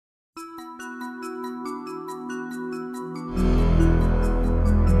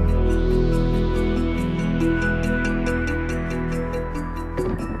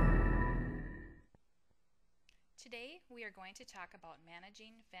talk about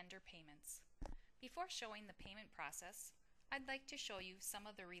managing vendor payments. Before showing the payment process, I'd like to show you some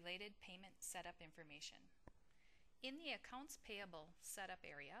of the related payment setup information. In the Accounts Payable setup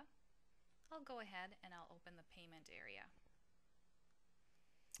area, I'll go ahead and I'll open the payment area.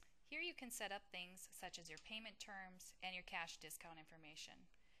 Here you can set up things such as your payment terms and your cash discount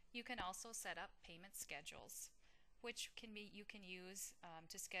information. You can also set up payment schedules, which you can use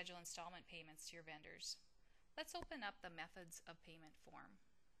to schedule installment payments to your vendors. Let's open up the Methods of Payment form.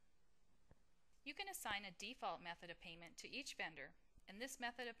 You can assign a default method of payment to each vendor, and this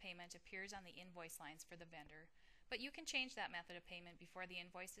method of payment appears on the invoice lines for the vendor, but you can change that method of payment before the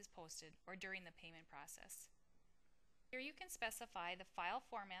invoice is posted or during the payment process. Here you can specify the file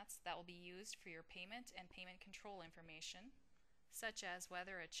formats that will be used for your payment and payment control information, such as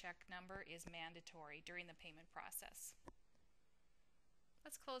whether a check number is mandatory during the payment process.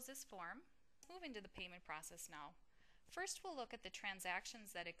 Let's close this form. Move into the payment process now. First, we'll look at the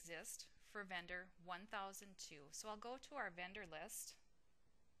transactions that exist for vendor 1002. So I'll go to our vendor list,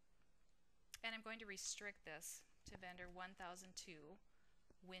 and I'm going to restrict this to vendor 1002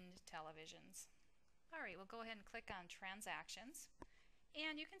 Wind televisions. Alright, we'll go ahead and click on Transactions,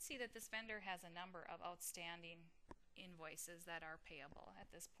 and you can see that this vendor has a number of outstanding invoices that are payable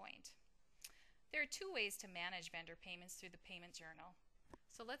at this point. There are two ways to manage vendor payments through the payment journal.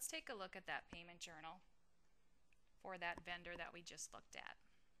 So let's take a look at that payment journal for that vendor that we just looked at.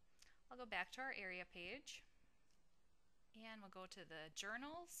 I'll go back to our area page, and we'll go to the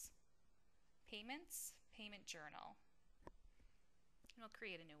Journals, Payments, Payment Journal, and we'll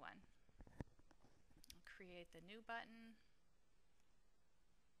create a new one. I'll create the new button,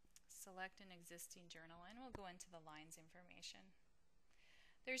 select an existing journal, and we'll go into the lines information.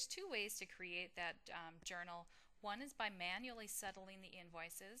 There's two ways to create that journal. One is by manually settling the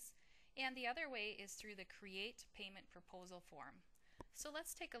invoices, and the other way is through the Create Payment Proposal form. So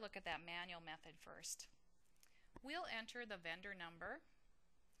let's take a look at that manual method first. We'll enter the vendor number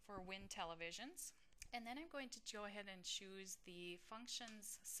for Wind televisions, and then I'm going to go ahead and choose the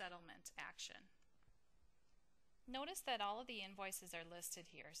Functions Settlement action. Notice that all of the invoices are listed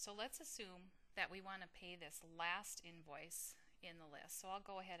here, so let's assume that we want to pay this last invoice in the list. So I'll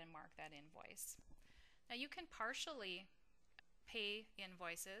go ahead and mark that invoice. Now you can partially pay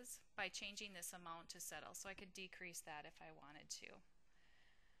invoices by changing this amount to settle, so I could decrease that if I wanted to.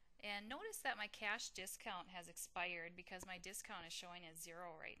 And notice that my cash discount has expired because my discount is showing as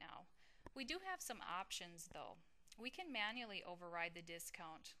 0 right now. We do have some options though. We can manually override the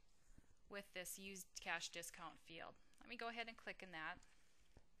discount with this Use Cash Discount field. Let me go ahead and click in that,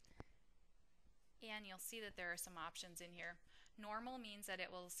 and you'll see that there are some options in here. Normal means that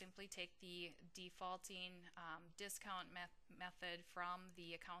it will simply take the defaulting discount method from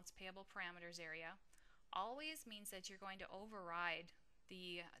the Accounts Payable Parameters area. Always means that you're going to override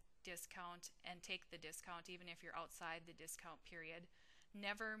the discount and take the discount even if you're outside the discount period.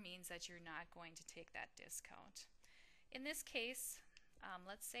 Never means that you're not going to take that discount. In this case,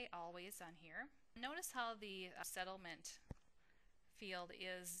 let's say always on here. Notice how the settlement field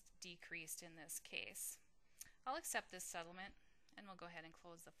is decreased in this case. I'll accept this settlement, and we'll go ahead and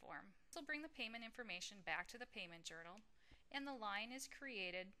close the form. This will bring the payment information back to the payment journal, and the line is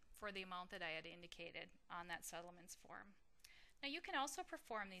created for the amount that I had indicated on that settlements form. Now you can also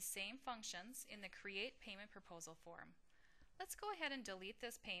perform these same functions in the Create Payment Proposal form. Let's go ahead and delete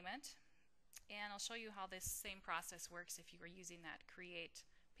this payment, and I'll show you how this same process works if you were using that Create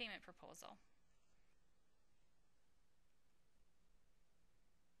Payment Proposal.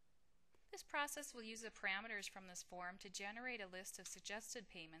 This process will use the parameters from this form to generate a list of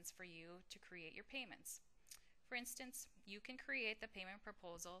suggested payments for you to create your payments. For instance, you can create the payment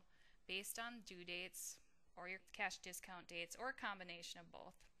proposal based on due dates or your cash discount dates, or a combination of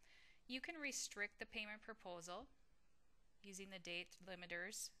both. You can restrict the payment proposal using the date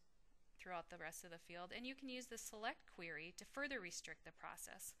limiters throughout the rest of the field, and you can use the select query to further restrict the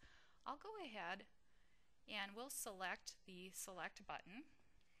process. I'll go ahead and we'll select the select button,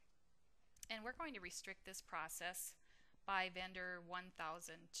 and we're going to restrict this process by vendor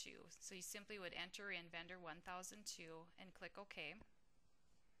 1002. So you simply would enter in vendor 1002 and click OK.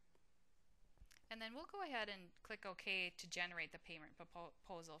 And then we'll go ahead and click OK to generate the payment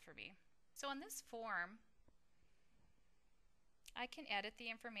proposal for me. So on this form, I can edit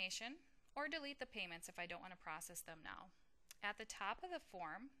the information or delete the payments if I don't want to process them now. At the top of the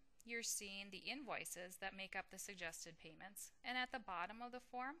form, you're seeing the invoices that make up the suggested payments, and at the bottom of the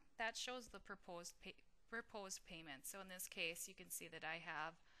form, that shows the proposed payments. So in this case, you can see that I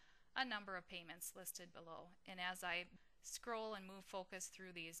have a number of payments listed below, and as I scroll and move focus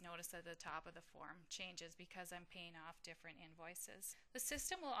through these, notice at the top of the form changes because I'm paying off different invoices. The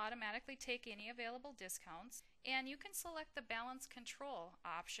system will automatically take any available discounts, and you can select the balance control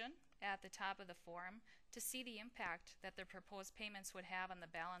option at the top of the form to see the impact that the proposed payments would have on the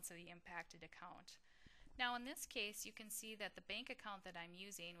balance of the impacted account. Now in this case, you can see that the bank account that I'm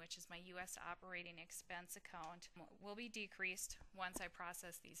using, which is my U.S. operating expense account, will be decreased once I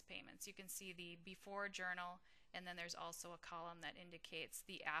process these payments. You can see the before journal, and then there's also a column that indicates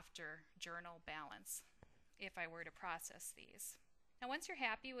the after journal balance if I were to process these. Now once you're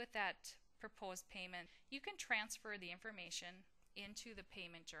happy with that proposed payment, you can transfer the information into the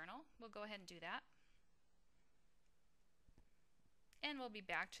payment journal. We'll go ahead and do that. And we'll be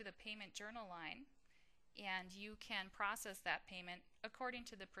back to the payment journal line, and you can process that payment according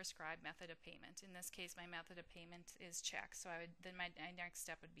to the prescribed method of payment. In this case, my method of payment is check, so then my next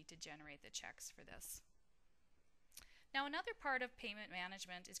step would be to generate the checks for this. Now another part of payment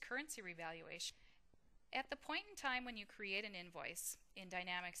management is currency revaluation. At the point in time when you create an invoice in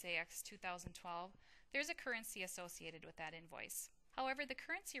Dynamics AX 2012, there's a currency associated with that invoice. However, the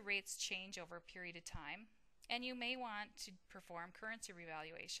currency rates change over a period of time, and you may want to perform currency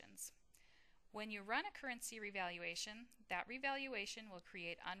revaluations. When you run a currency revaluation, that revaluation will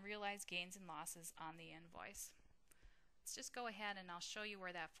create unrealized gains and losses on the invoice. Let's just go ahead and I'll show you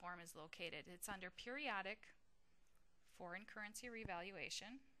where that form is located. It's under Periodic Foreign Currency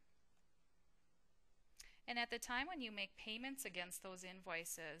Revaluation. And at the time when you make payments against those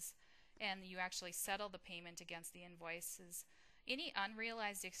invoices and you actually settle the payment against the invoices, any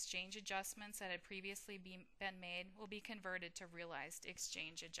unrealized exchange adjustments that had previously been made will be converted to realized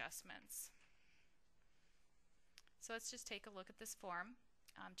exchange adjustments. So let's just take a look at this form.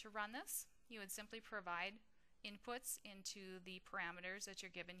 To run this, you would simply provide inputs into the parameters that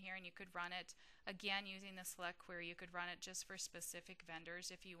you're given here, and you could run it again using the select query. You could run it just for specific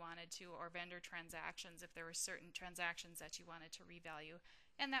vendors if you wanted to, or vendor transactions if there were certain transactions that you wanted to revalue,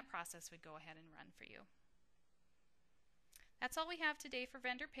 and that process would go ahead and run for you. That's all we have today for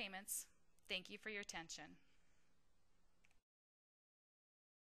vendor payments. Thank you for your attention.